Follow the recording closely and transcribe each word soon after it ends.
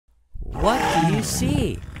What do you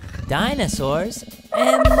see? Dinosaurs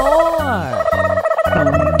and more!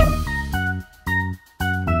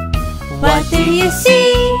 What do you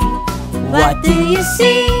see? What do you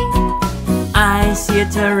see? I see a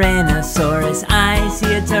Tyrannosaurus, I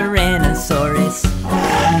see a Tyrannosaurus.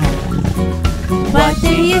 What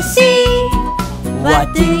do you see?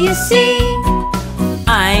 What do you see?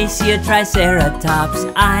 I see a Triceratops,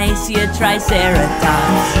 I see a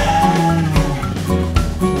Triceratops.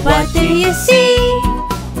 What do you see?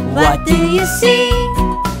 What do you see?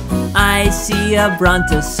 I see a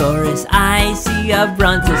Brontosaurus, I see a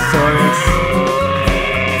Brontosaurus.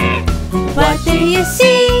 What do you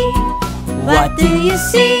see? What do you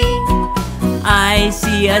see? I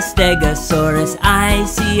see a Stegosaurus, I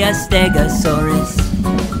see a Stegosaurus.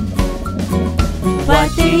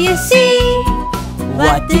 What do you see?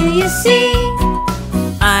 What do you see?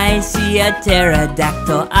 I see a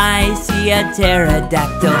pterodactyl, I see a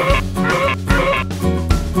pterodactyl.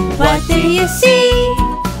 What do you see?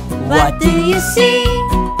 What do you see?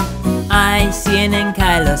 I see an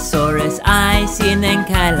Ankylosaurus, I see an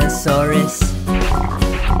Ankylosaurus.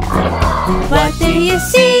 What do you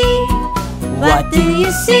see? What do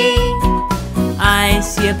you see? I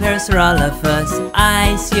see a Parasaurolophus,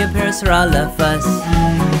 I see a Parasaurolophus.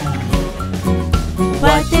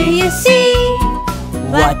 What do you see?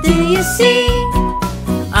 What do you see?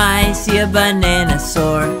 I see a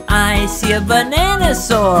Bananasaur, I see a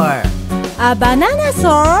Bananasaur. A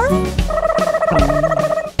Bananasaur?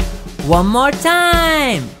 One more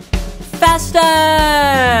time!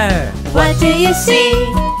 Faster! What do you see?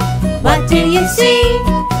 What do you see?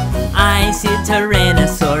 I see a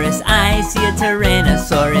Tyrannosaurus, I see a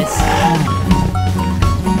Tyrannosaurus.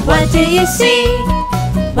 What do you see?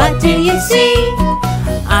 What do you see?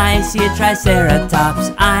 I see a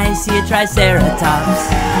Triceratops, I see a Triceratops.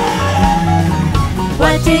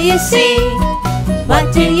 What do you see?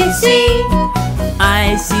 What do you see?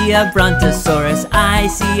 I see a Brontosaurus, I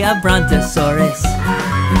see a Brontosaurus.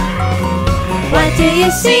 What do you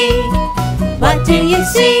see? What do you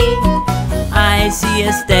see? I see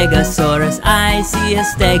a Stegosaurus, I see a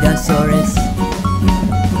Stegosaurus.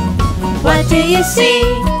 What do you see?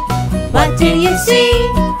 What do you see?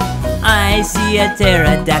 I see a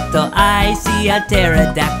pterodactyl, I see a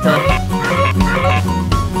pterodactyl.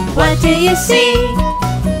 What do you see?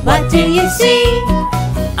 What do you see?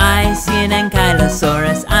 I see an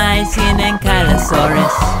Ankylosaurus, I see an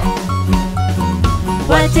Ankylosaurus.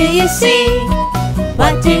 What do you see?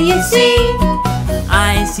 What do you see?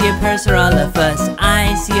 I see a Parasaurolophus,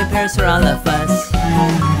 I see a Parasaurolophus.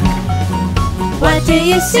 What do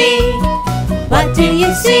you see? What do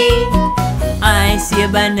you see? I see a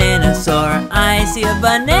Bananasaur, I see a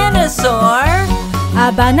Bananasaur.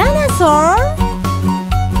 A Bananasaur?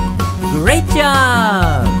 Great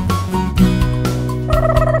job!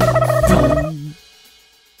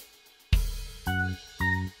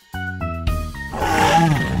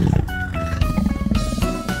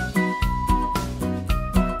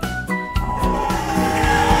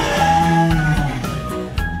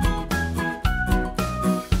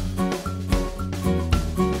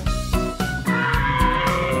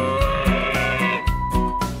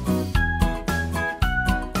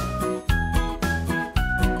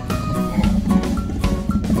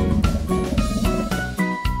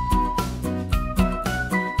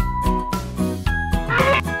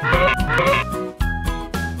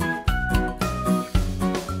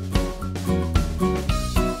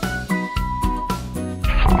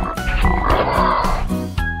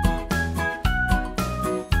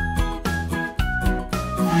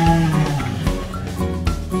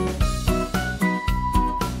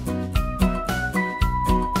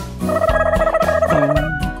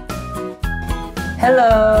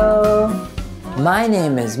 Hello! My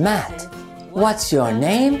name is Matt. What's your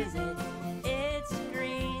name?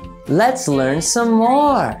 Let's learn some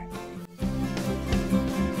more.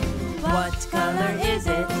 What color is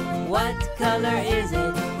it? What color is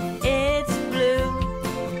it? It's blue.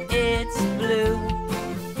 It's blue.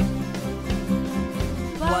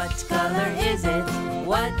 What color is it?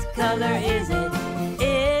 What color is it?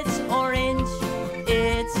 It's orange.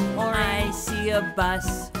 It's orange. I see a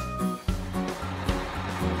bus.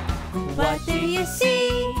 What do you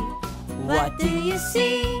see? What do you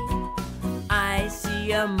see? I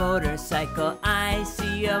see a motorcycle, I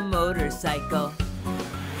see a motorcycle.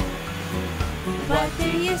 What do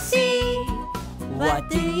you see? What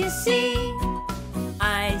do you see?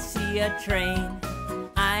 I see a train,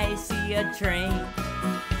 I see a train.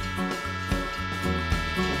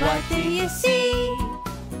 What do you see?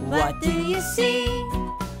 What do you see?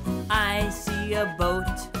 I see a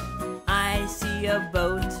boat, I see a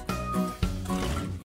boat.